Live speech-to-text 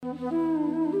पूर्णमदं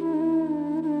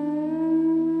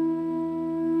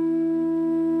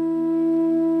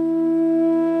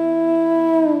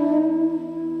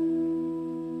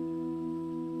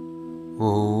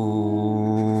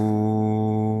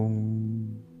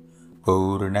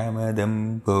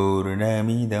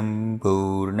पूर्णमिदं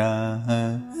पूर्णाः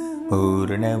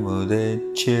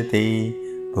पूर्णमुदच्यते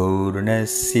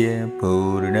पूर्णस्य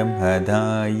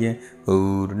पूर्णमादाय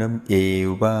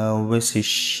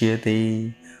पूर्णमेवावशिष्यते।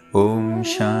 ॐ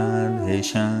शान्तिः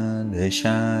शान्तिः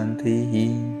शान्तिः।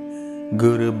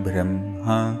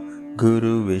 गुरुब्रह्मा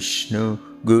गुरुविष्णु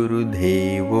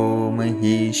गुरुदेवो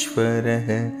महेश्वरः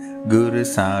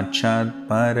गुरुसाक्षात्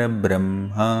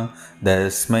परब्रह्म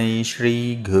तस्मै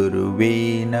श्रीगुरुवे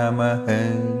नमः।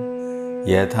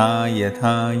 यथा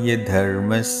यथा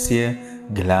धर्मस्य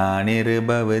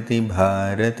ग्लानिर्भवति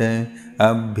भारत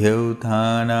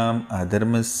अभ्युत्थानम्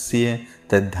अधर्मस्य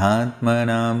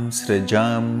तदात्मनां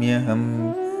सृजाम्यहम्।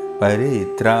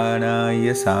 परित्राणाय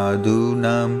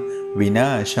साधूनां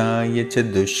विनाशाय च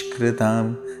दुष्कृतां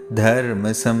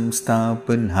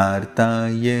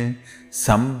धर्मसंस्थापनार्थाय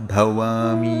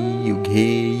संभवामि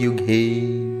युगे युगे।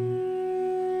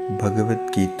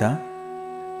 Bhagavad Gita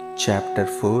Chapter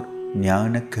 4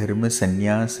 Jnana Karma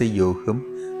Sannyasa Yogam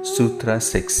Sutra 6.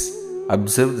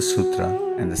 Observe the sutra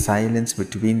and the silence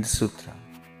between the sutra.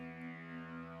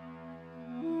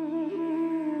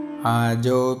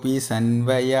 आजोऽपि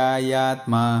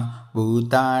सन्वयायात्मा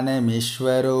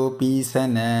भूतानमीश्वरोऽपि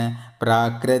सन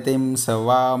प्राकृतिं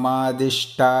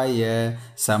सवामादिष्टाय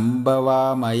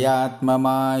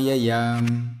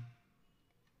சம்பவாமயாத்மமாயையாம்.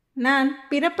 நான்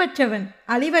பிறப்பற்றவன்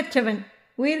அழிவற்றவன்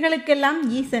உயிர்களுக்கெல்லாம்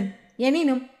ஈசன்.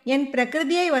 எனினும் என்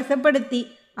பிரகிருதியை வசப்படுத்தி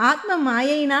ஆத்ம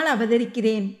மாயையினால்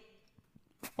அவதரிக்கிறேன்.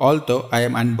 Although I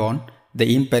am unborn, the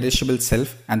imperishable self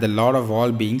and the Lord of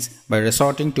all beings, by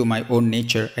resorting to my own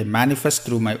nature, I manifest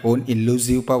through my own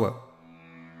illusive power.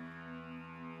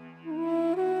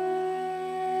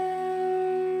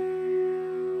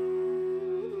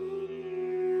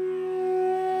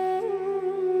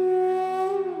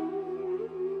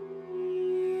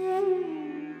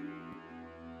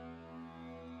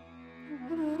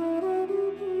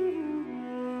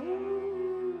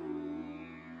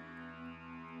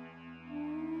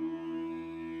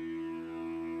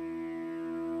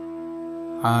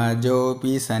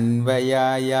 आजोऽपि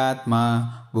सन्वयायात्मा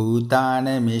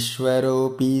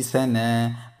भूतानमीश्वरोऽपि सन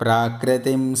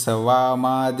प्राकृतिं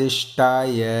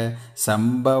सवामादिष्टाय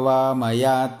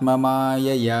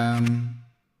சம்பவாமயாத்மமாயையாம்.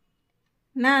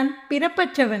 நான்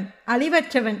பிறப்பற்றவன்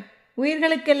அழிவற்றவன்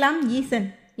உயிர்களுக்கெல்லாம் ஈசன்.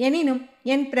 எனினும்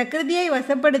என் பிரகிருதியை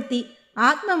வசப்படுத்தி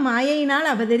ஆத்ம மாயையினால்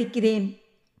அவதரிக்கிறேன்.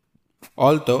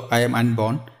 Although I am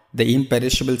unborn, the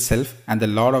imperishable self and the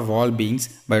Lord of all beings,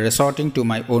 by resorting to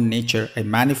my own nature, I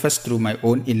manifest through my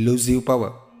own illusive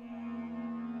power.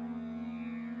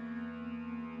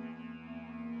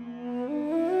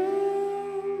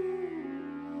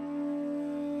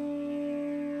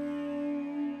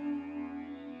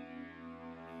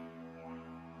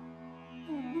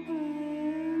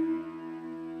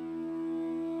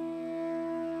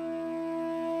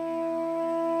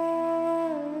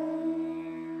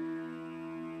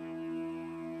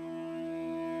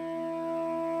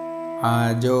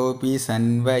 आजोऽपि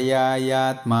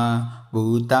सन्वयायात्मा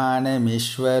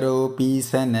भूतानमीश्वरोऽपि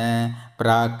सन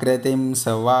प्राकृतिं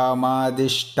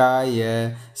सवामादिष्टाय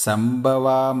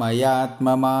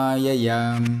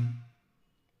சம்பவாமயாத்மமாயையாம்.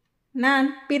 நான்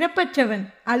பிறப்பற்றவன்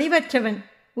அழிவற்றவன்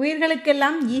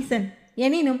உயிர்களுக்கெல்லாம் ஈசன்.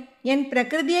 எனினும் என்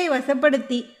பிரகிருதியை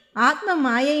வசப்படுத்தி ஆத்ம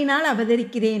மாயையினால்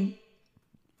அவதரிக்கிறேன்.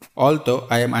 Although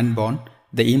I am unborn,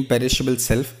 the imperishable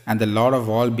self and the Lord of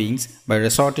all beings, by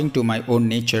resorting to my own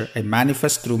nature, I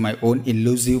manifest through my own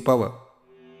illusive power.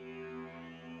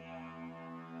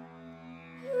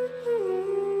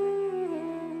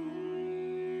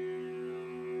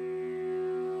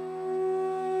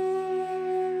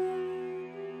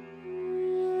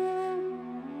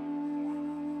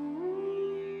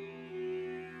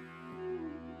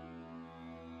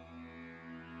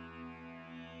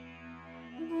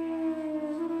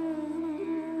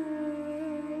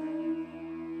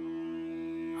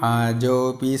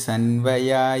 आजोऽपि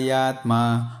सन्वयायात्मा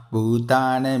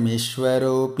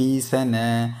भूतानमीश्वरोऽपि सन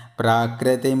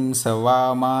प्राकृतिं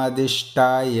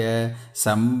सवामादिष्टाय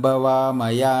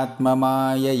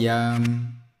சம்பவாமயாத்மமாயையாம்.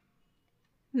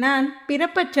 நான்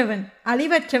பிறப்பற்றவன்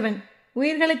அழிவற்றவன்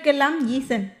உயிர்களுக்கெல்லாம்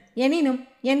ஈசன். எனினும்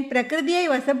என் பிரகிருதியை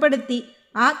வசப்படுத்தி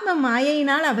ஆத்ம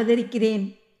மாயையினால் அவதரிக்கிறேன்.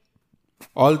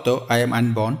 Although I am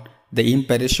unborn, the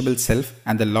imperishable self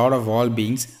and the Lord of all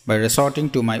beings, by resorting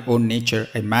to my own nature,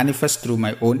 I manifest through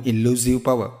my own illusive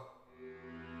power.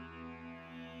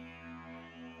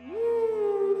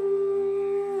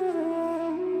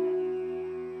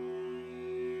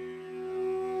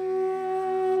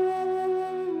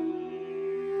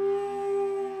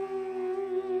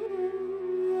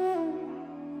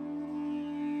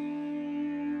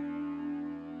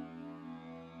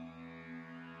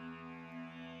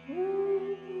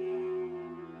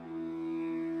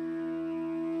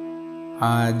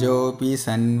 आजोऽपि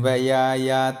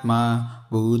सन्वयायात्मा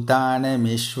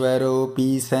भूतानमीश्वरोऽपि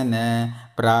सन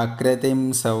प्राकृतिं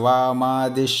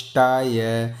सवामादिष्टाय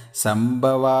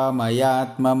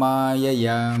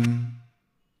சம்பவாமயாத்மமாயையாம்.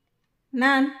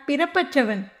 நான்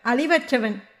பிறப்பற்றவன்,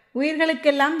 அழிவற்றவன்,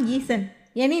 உயிர்களுக்கெல்லாம் ஈசன்.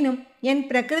 எனினும் என்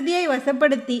பிரகிருதியை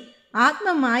வசப்படுத்தி ஆத்ம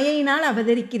மாயையினால்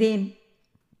அவதரிக்கிறேன்.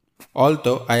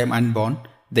 Although I am unborn,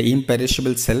 the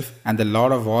imperishable self and the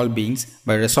Lord of all beings,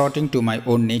 by resorting to my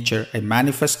own nature, I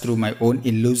manifest through my own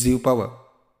illusive power.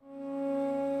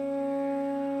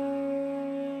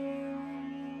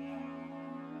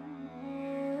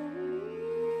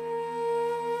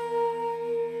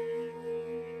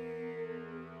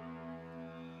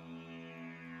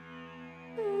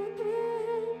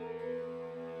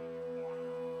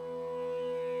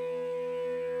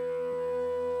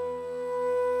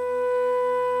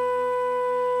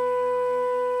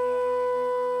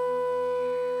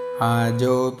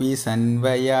 आजोऽपि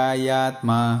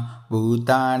सन्वयायात्मा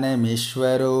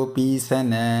भूतानमीश्वरोऽपि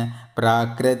सन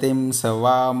प्राकृतिं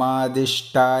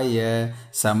सवामादिष्टाय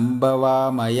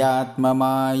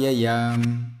சம்பவாமயாத்மமாயையாம்.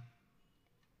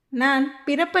 நான்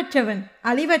பிறப்பற்றவன்,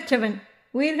 அழிவற்றவன்,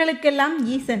 உயிர்களுக்கெல்லாம்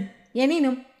ஈசன்.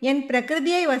 எனினும் என்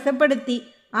பிரகிருதியை வசப்படுத்தி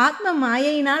ஆத்ம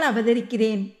மாயையினால்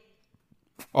அவதரிக்கிறேன்.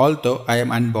 Although I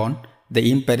am unborn, the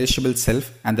imperishable self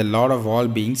and the Lord of all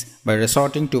beings, by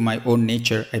resorting to my own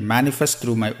nature, I manifest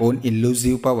through my own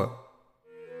illusive power.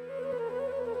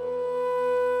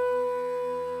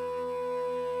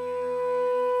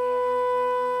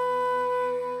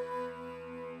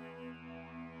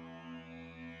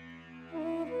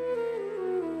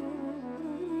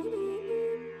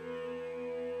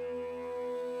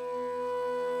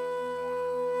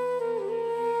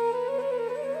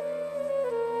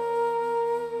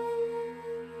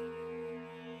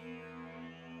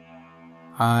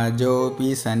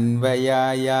 आजोऽपि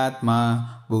सन्वयायात्मा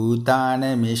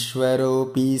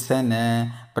भूतानमीश्वरोऽपि सन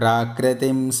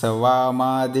प्राकृतिं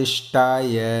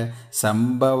सवामादिष्टाय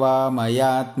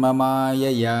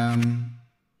சம்பவாமயாத்மமாயையாம்.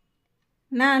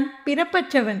 நான்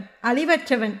பிறப்பற்றவன்,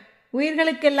 அழிவற்றவன்,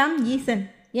 உயிர்களுக்கெல்லாம் ஈசன்.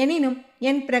 எனினும்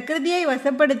என் பிரகிருதியை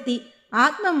வசப்படுத்தி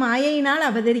ஆத்ம மாயையினால்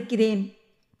அவதரிக்கிறேன்.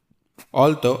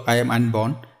 Although I am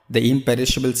unborn, the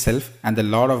imperishable self and the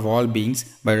Lord of all beings,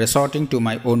 by resorting to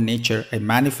my own nature, I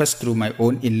manifest through my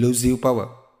own illusive power.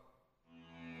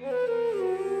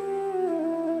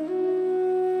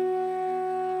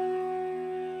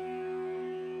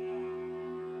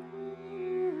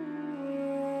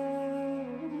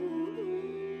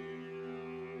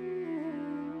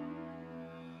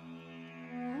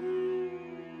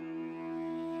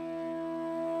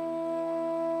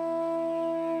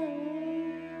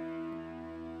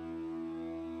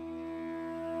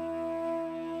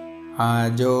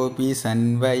 आजोऽपि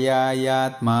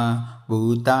सन्वयायात्मा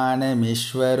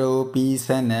भूतानमीश्वरोऽपि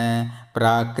सन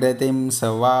प्राकृतिं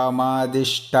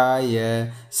सवामादिष्टाय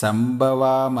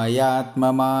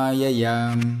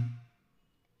சம்பவாமயாத்மமாயையாம்.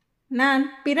 நான்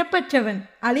பிறப்பற்றவன்,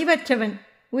 அழிவற்றவன்,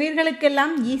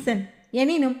 உயிர்களுக்கெல்லாம் ஈசன்.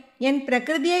 எனினும் என்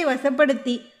பிரகிருதியை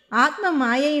வசப்படுத்தி ஆத்ம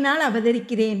மாயையினால்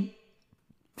அவதரிக்கிறேன்.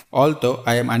 Although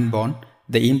I am unborn,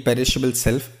 the imperishable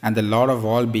self and the Lord of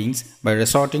all beings, by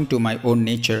resorting to my own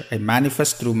nature, I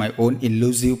manifest through my own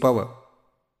illusive power.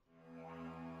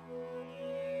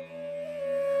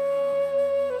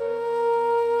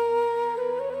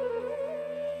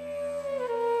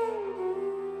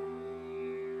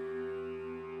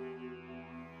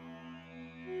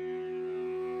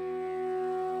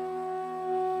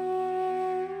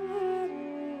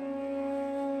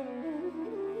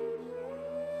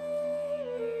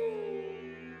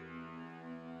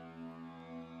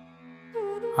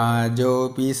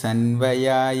 आजोऽपि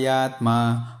सन्वयायात्मा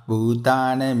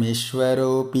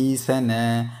भूतानमीश्वरोऽपि सन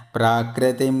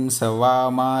प्राकृतिं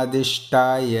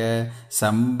सवामादिष्टाय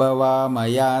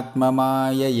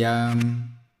சம்பவாமயாத்மமாயையாம்.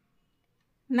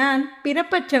 நான்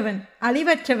பிறப்பற்றவன்,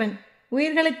 அழிவற்றவன்,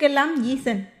 உயிர்களுக்கெல்லாம்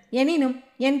ஈசன். எனினும்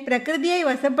என் பிரகிருதியை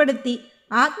வசப்படுத்தி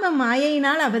ஆத்ம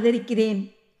மாயையினால் அவதரிக்கிறேன்.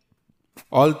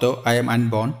 Although I am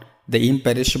unborn, the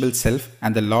imperishable self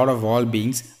and the Lord of all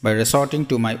beings, by resorting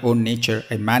to my own nature,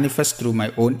 I manifest through my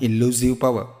own illusive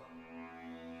power.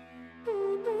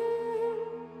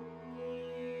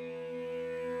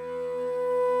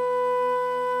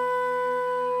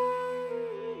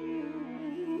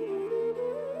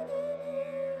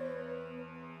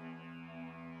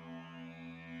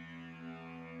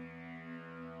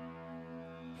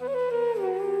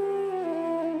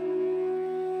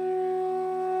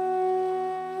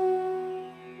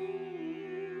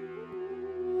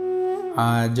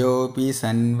 आजोऽपि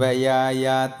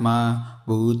सन्वयायात्मा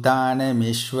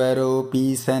भूतानमीश्वरोऽपि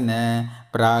सन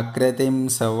प्राकृतिं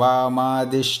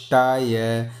सवामादिष्टाय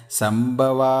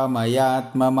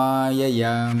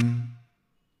சம்பவாமயாத்மமாயையாம்.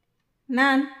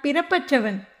 நான்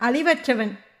பிறப்பற்றவன்,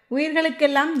 அழிவற்றவன்,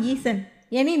 உயிர்களுக்கெல்லாம் ஈசன்.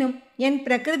 எனினும் என்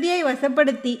பிரகிருதியை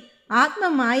வசப்படுத்தி ஆத்ம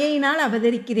மாயையினால்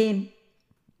அவதரிக்கிறேன்.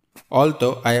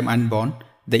 Although I am unborn,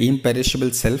 the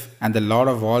imperishable self and the Lord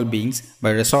of all beings,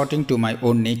 by resorting to my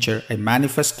own nature, I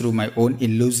manifest through my own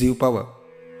illusive power.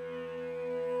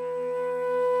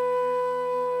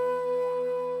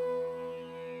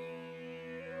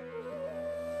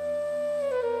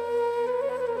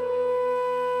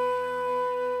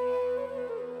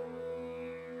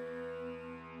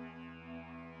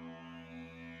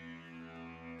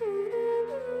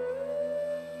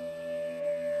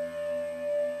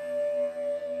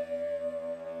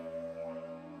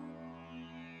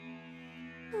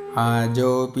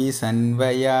 आजोऽपि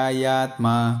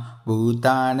सन्वयायात्मा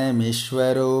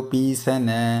भूतानमीश्वरोऽपि सन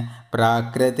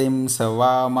प्राकृतिं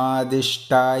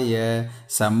सवामादिष्टाय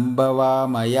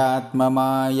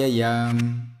சம்பவாமயாத்மமாயையாம்.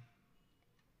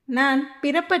 நான்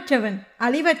பிறப்பற்றவன்,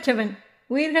 அழிவற்றவன்,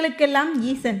 உயிர்களுக்கெல்லாம்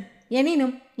ஈசன்.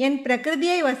 எனினும் என்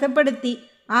பிரகிருதியை வசப்படுத்தி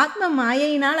ஆத்ம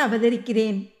மாயையினால்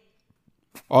அவதரிக்கிறேன்.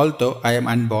 Although I am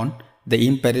unborn, the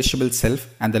imperishable self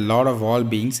and the Lord of all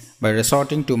beings, by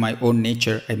resorting to my own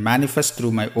nature, I manifest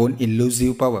through my own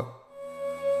illusive power.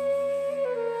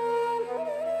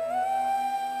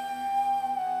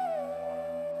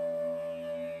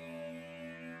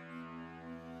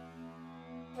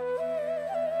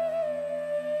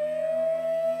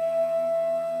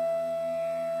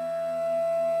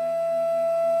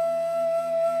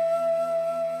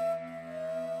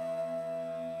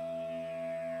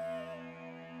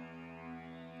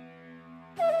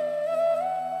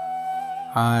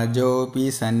 आजोऽपि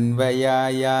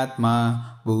सन्वयायात्मा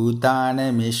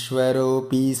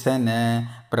भूतानमीश्वरोऽपि सन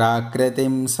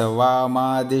प्राकृतिं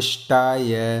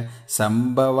सवामादिष्टाय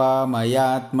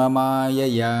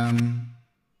சம்பவாமயாத்மமாயையாம்.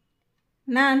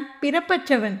 நான்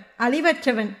பிறப்பற்றவன்,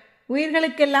 அழிவற்றவன்,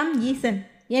 உயிர்களுக்கெல்லாம் ஈசன்.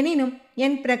 எனினும்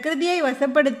என் பிரகிருதியை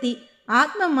வசப்படுத்தி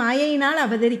ஆத்ம மாயையினால்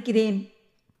அவதரிக்கிறேன்.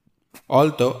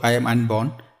 Although I am unborn,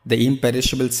 the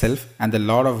imperishable self and the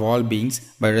Lord of all beings,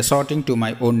 by resorting to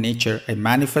my own nature, I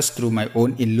manifest through my own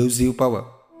illusive power.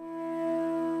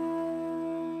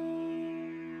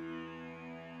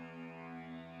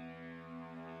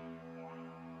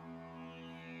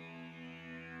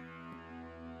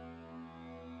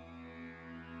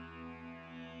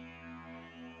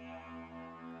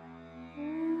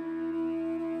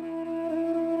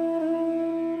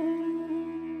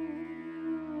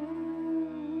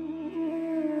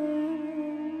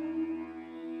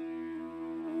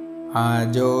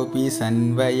 आजोऽपि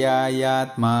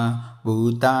सन्वयायात्मा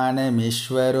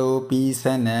भूतानमीश्वरोऽपि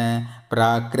सन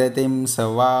प्राकृतिं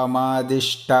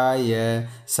सवामादिष्टाय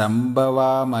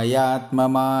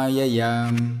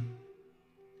சம்பவாமயாத்மமாயையாம்.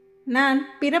 நான்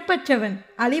பிறப்பற்றவன்,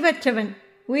 அழிவற்றவன்,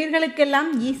 உயிர்களுக்கெல்லாம்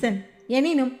ஈசன்.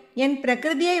 எனினும் என்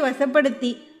பிரகிருதியை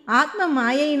வசப்படுத்தி ஆத்ம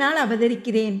மாயையினால்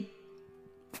அவதரிக்கிறேன்.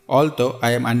 Although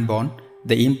I am unborn,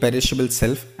 the imperishable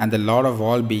self and the Lord of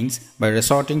all beings, by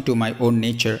resorting to my own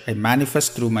nature, I manifest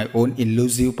through my own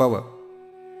illusive power.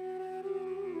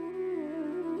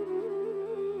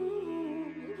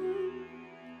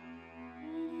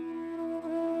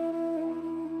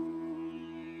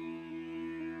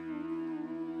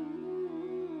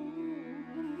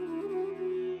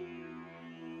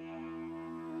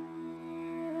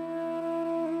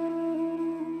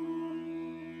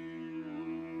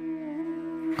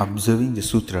 Observing the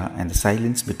sutra and the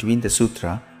silence between the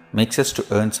sutra makes us to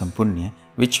earn some punya,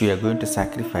 which we are going to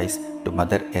sacrifice to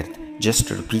Mother Earth. Just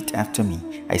to repeat after me,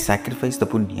 I sacrifice the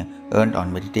punya earned on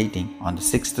meditating on the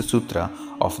 6th sutra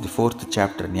of the 4th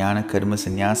chapter Jnana Karma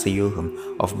Sannyasa Yogam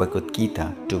of Bhagavad Gita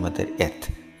to Mother Earth.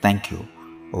 Thank you.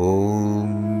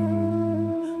 Om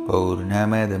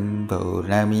Purnamadam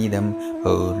Purnamidam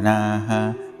Purnaha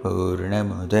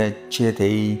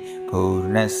Purnamudachyate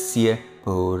Purnasya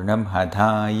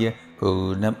Purnamhadaya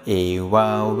Purnam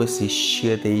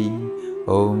Evavasishyate.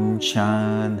 Om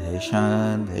Shanti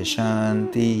Shanti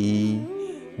Shanti.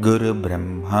 Guru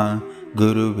Brahma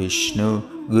Guru Vishnu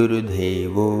Guru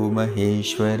Devo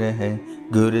Maheshwara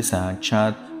Guru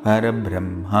Sakshat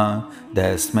Parabrahma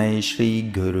Tasmai Shri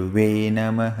Guruve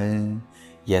Namaha.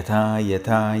 Yatha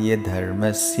yatha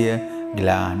yadharmasya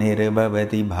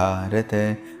ग्लानिर्भवति Bharata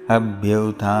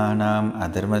अभ्युत्थानम्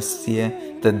अधर्मस्य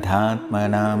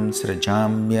तद्धात्मनां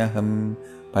सृजाम्यहं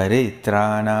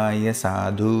परित्राणाय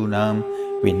साधूनां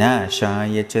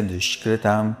विनाशाय च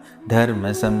दुष्कृतां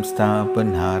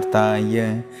धर्मसंस्थापनार्थाय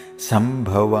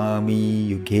संभवामि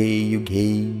युगे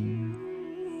युगे.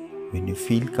 When you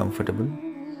feel comfortable,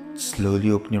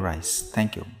 Slowly open your eyes.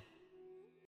 Thank you.